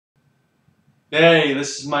Hey,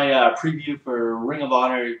 this is my preview for Ring of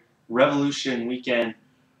Honor Revolution Weekend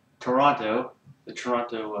Toronto, the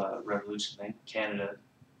Toronto Revolution thing, Canada,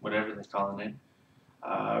 whatever they're calling it.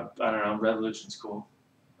 I don't know, Revolution's cool.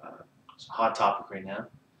 It's a hot topic right now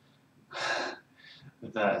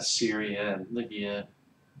with Syria and Libya,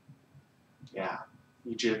 yeah,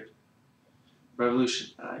 Egypt,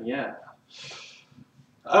 Revolution, yeah.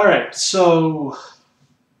 All right, so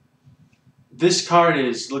this card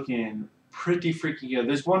is looking pretty freaking good.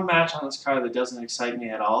 There's one match on this card that doesn't excite me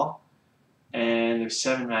at all. And there's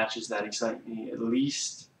 7 matches that excite me at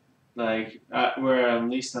least, like where at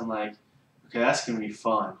least I'm like, okay, that's gonna be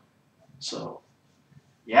fun. So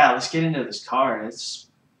yeah, let's get into this card. It's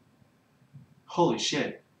holy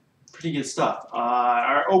shit, pretty good stuff.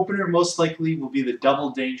 Our opener most likely will be the Double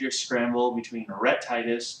Danger Scramble between Rhett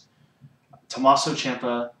Titus, Tommaso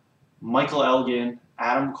Ciampa, Michael Elgin,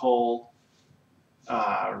 Adam Cole,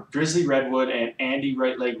 Grizzly Redwood, and Andy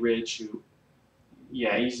Right Leg Ridge, who,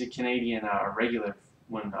 yeah, he's a Canadian regular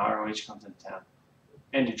when ROH comes into town.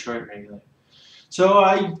 And Detroit regular.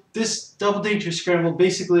 So this Double Danger Scramble,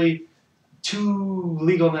 basically 2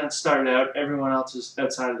 legal men started out. Everyone else is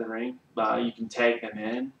outside of the ring. You can tag them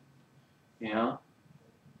in, you know.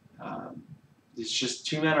 It's just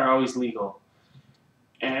 2 men are always legal.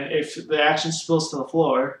 And if the action spills to the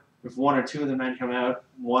floor, if 1 or 2 of the men come out,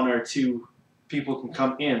 1 or 2 people can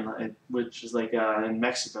come in, which is like in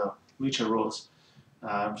Mexico, lucha rules.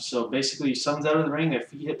 So basically, someone's out of the ring, their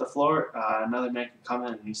feet hit the floor, another man can come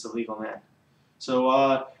in and he's the legal man. So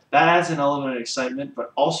that adds an element of excitement,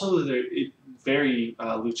 but also very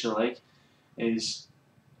lucha-like is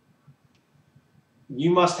you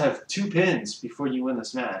must have 2 pins before you win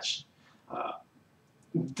this match.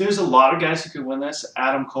 There's a lot of guys who could win this.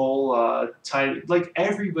 Adam Cole, like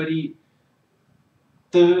everybody.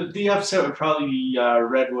 The upset would probably be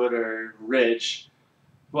Redwood or Ridge.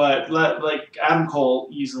 But like Adam Cole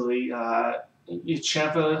easily,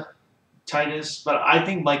 Ciampa, Titus, but I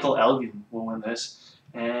think Michael Elgin will win this,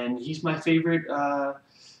 and he's my favorite. I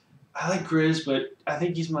like Grizz, but I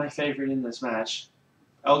think he's my favorite in this match.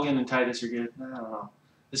 Elgin and Titus are good. I don't know.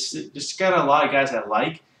 This got a lot of guys I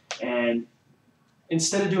like, and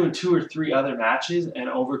instead of doing 2 or 3 other matches and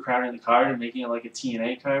overcrowding the card and making it like a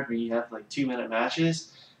TNA card where you have like 2-minute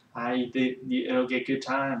matches, it'll get good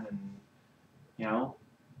time and you know.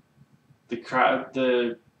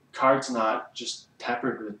 The card's not just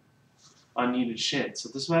peppered with unneeded shit. So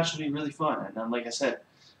this match will be really fun. And then, like I said,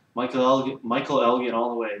 Michael Elgin all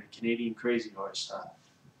the way, the Canadian Crazy Horse.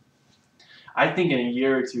 I think in a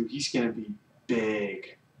year or 2 he's going to be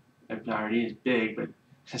big. Already is big, but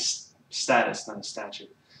his status, not his stature.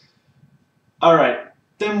 All right.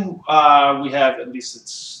 Then we have, at least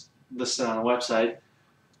it's listed on the website,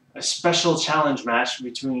 a special challenge match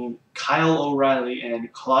between Kyle O'Reilly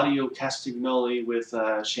and Claudio Castagnoli with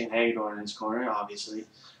Shane Hagadorn in his corner, obviously.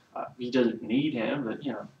 He doesn't need him, but,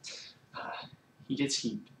 you know, he gets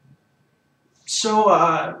heat. So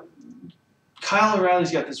Kyle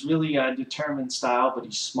O'Reilly's got this really determined style, but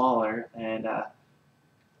he's smaller, and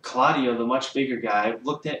Claudio, the much bigger guy,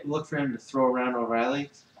 looked for him to throw around O'Reilly.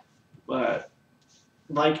 But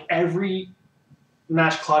like every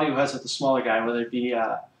match Claudio has with the smaller guy, whether it be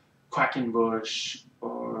Quackenbush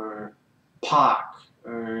or Pac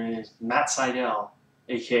or Matt Seidel,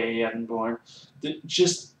 aka Evan Bourne,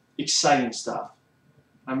 just exciting stuff.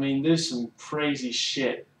 I mean, there's some crazy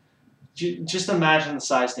shit. Just imagine the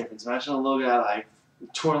size difference. Imagine a little guy like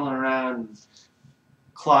twirling around, and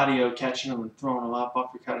Claudio catching him and throwing him up,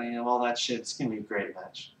 uppercutting him, all that shit. It's gonna be a great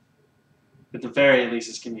match. At the very least,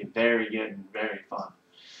 it's gonna be very good and very fun.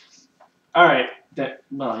 All right,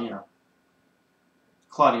 well, you know.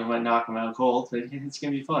 Claudio might knock him out cold, but it's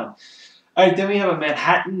going to be fun. All right, then we have a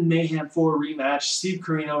Manhattan Mayhem 4 rematch. Steve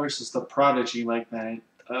Corino versus the Prodigy, Mike Bennett.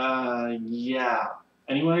 Yeah.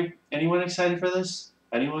 Anyone excited for this?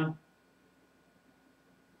 Anyone?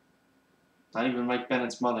 Not even Mike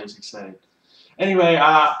Bennett's mother's excited. Anyway,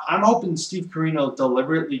 I'm hoping Steve Corino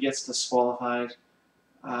deliberately gets disqualified.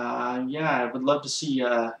 Yeah, I would love to see,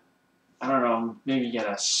 I don't know, maybe get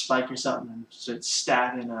a spike or something and start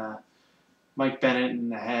stabbing Mike Bennett in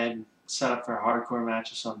the head, set up for a hardcore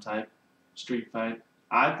match of some type, street fight.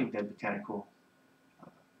 I think that'd be kind of cool.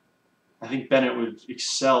 I think Bennett would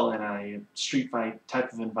excel in a street fight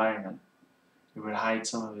type of environment. It would hide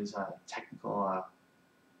some of his technical,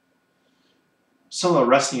 some of the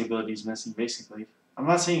wrestling abilities missing, basically. I'm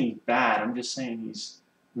not saying he's bad, I'm just saying he's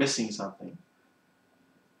missing something.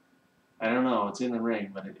 I don't know, it's in the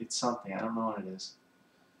ring, but it's something. I don't know what it is.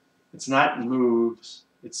 It's not moves,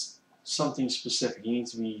 it's something specific. He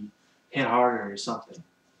needs to be hit harder or something.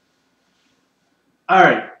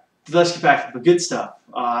 Alright, let's get back to the good stuff.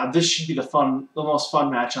 This should be the most fun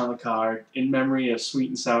match on the card, in memory of Sweet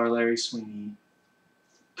and Sour Larry Sweeney.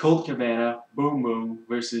 Colt Cabana, Boom Boom,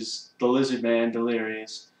 versus the Lizard Man,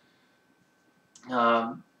 Delirious.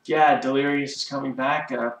 Yeah, Delirious is coming back.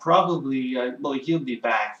 Probably, well, he'll be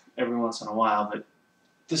back every once in a while, but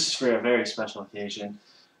this is for a very special occasion.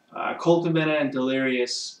 Colt Cabana and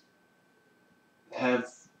Delirious have,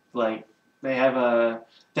 like, they had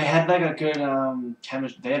like a good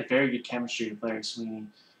chemistry. They had very good chemistry with Larry Sweeney.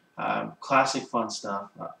 Classic fun stuff.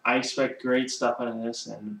 I expect great stuff out of this,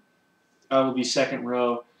 and I will be second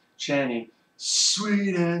row chanting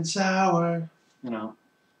 "Sweet and Sour." You know,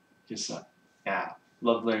 just yeah,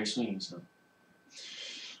 love Larry Sweeney. So,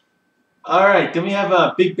 all right, then we have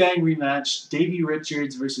a Big Bang rematch: Davey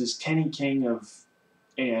Richards versus Kenny King of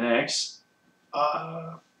ANX.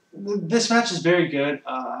 This match is very good.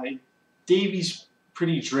 Davey's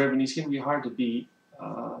pretty driven. He's going to be hard to beat.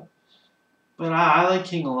 But I like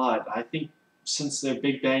King a lot. I think since their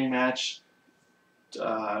Big Bang match,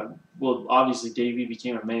 well, obviously Davey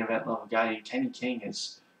became a main event level guy, and Kenny King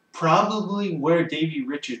is probably where Davey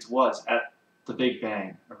Richards was at the Big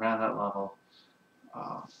Bang, around that level.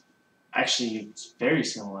 Actually, it's very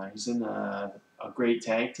similar. He's in a great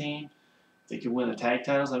tag team. They could win the tag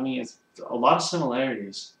titles. I mean, it's a lot of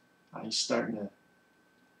similarities. He's starting to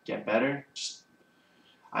get better.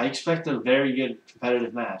 I expect a very good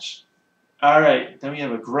competitive match. Alright, then we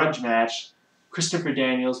have a grudge match. Christopher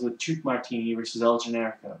Daniels with Truth Martini versus El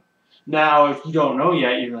Generico. Now, if you don't know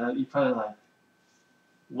yet, you're probably like,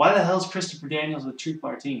 why the hell is Christopher Daniels with Truth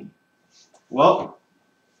Martini? Well,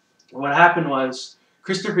 what happened was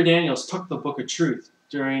Christopher Daniels took the Book of Truth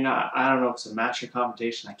during, I don't know if it's a match or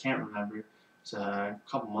competition, I can't remember. It was a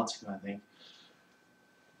couple months ago, I think.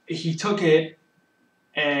 He took it,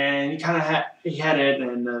 and he had it,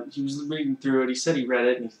 and he was reading through it. He said he read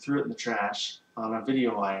it, and he threw it in the trash on a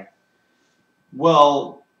video wire.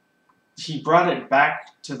 Well, he brought it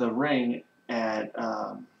back to the ring at,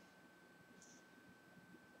 the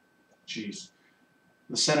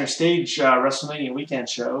Center Stage WrestleMania weekend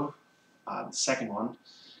show, the second one.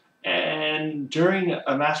 And during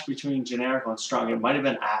a match between Generico and Strong, it might have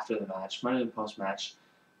been after the match, might have been post-match,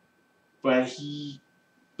 but he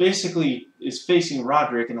basically is facing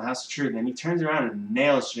Roderick in the House of Truth, and then he turns around and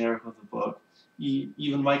nails Generico with the book.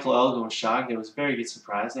 Even Michael Elgin was shocked. It was a very good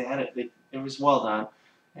surprise. They had it. It was well done,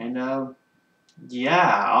 and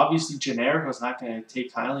yeah, obviously Generico's not going to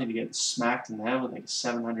take kindly to getting smacked in the head with like a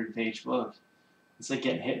 700-page book. It's like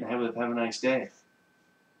getting hit in the head with "Have a nice day."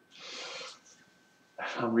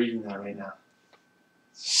 I'm reading that right now.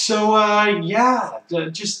 So yeah,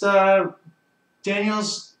 just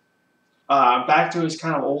Daniels. Back to his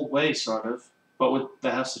kind of old way, sort of, but with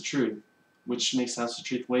the House of Truth, which makes the House of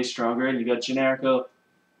Truth way stronger. And you got Generico.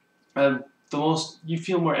 You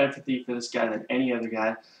feel more empathy for this guy than any other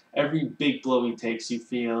guy. Every big blow he takes, you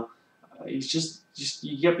feel he's just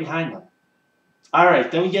you get behind him. All right,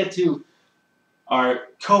 then we get to our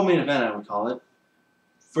co-main event, I would call it.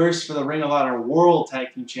 First, for the Ring of Honor World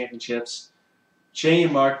Tag Team Championships, Jay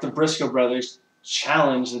and Mark, the Briscoe brothers,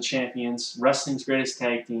 challenge the champions, wrestling's greatest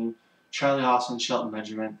tag team, Charlie Haas and Shelton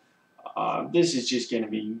Benjamin. This is just going to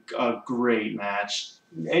be a great match.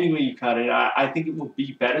 Any way you cut it, I think it will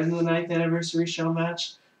be better than the 9th anniversary show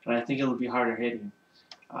match, and I think it'll be harder hitting.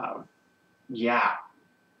 Yeah.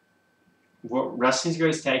 Wrestling's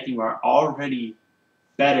greatest tag team are already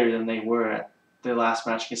better than they were at their last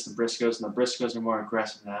match against the Briscoes, and the Briscoes are more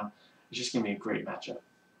aggressive now. It's just going to be a great matchup.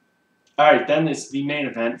 Alright, then it's the main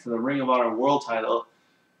event for the Ring of Honor World title.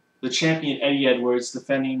 The champion Eddie Edwards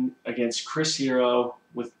defending against Chris Hero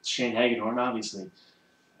with Shane Hagadorn, obviously.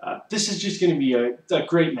 This is just going to be a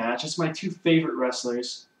great match. It's my two favorite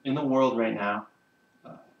wrestlers in the world right now,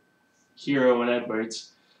 Hero and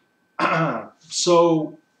Edwards.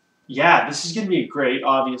 So, yeah, this is going to be great,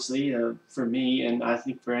 obviously, for me, and I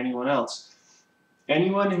think for anyone else.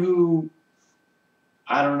 Anyone who,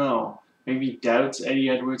 I don't know, maybe doubts Eddie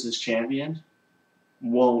Edwards as champion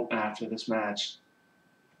won't after this match.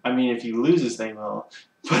 I mean, if he loses, they will.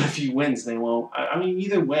 But if he wins, they won't. I mean,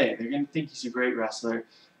 either way, they're going to think he's a great wrestler.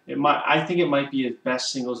 I think it might be his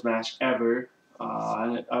best singles match ever.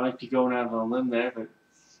 I might be going out on a limb there, but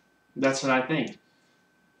that's what I think.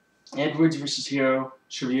 Edwards versus Hero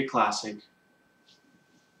should be a classic.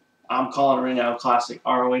 I'm calling it right now, classic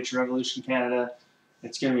ROH Revolution Canada.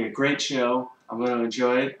 It's going to be a great show. I'm going to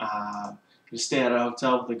enjoy it. I'm going to stay at a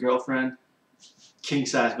hotel with a girlfriend.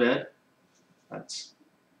 King-size bed.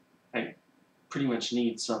 I pretty much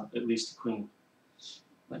need at least a queen.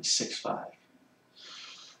 Like 6'5".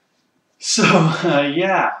 So,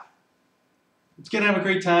 yeah. gonna have a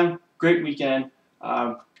great time, great weekend.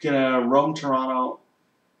 Gonna roam Toronto,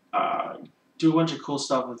 do a bunch of cool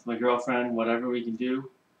stuff with my girlfriend, whatever we can do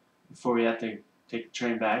before we have to take the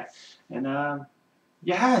train back. And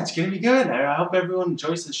yeah, it's gonna be good. I hope everyone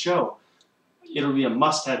enjoys the show. It'll be a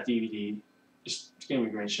must-have DVD. It's gonna be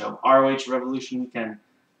a great show. ROH Revolution Weekend,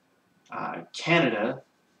 Canada.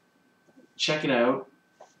 Check it out.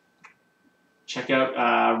 Check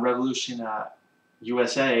out Revolution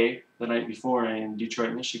USA the night before in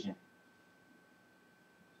Detroit, Michigan.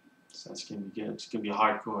 So that's going to be good. It's going to be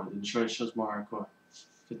hardcore. The Detroit show's more hardcore.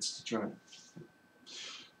 It's Detroit.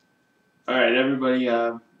 Alright, everybody,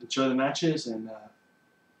 enjoy the matches, and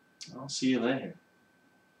I'll see you later.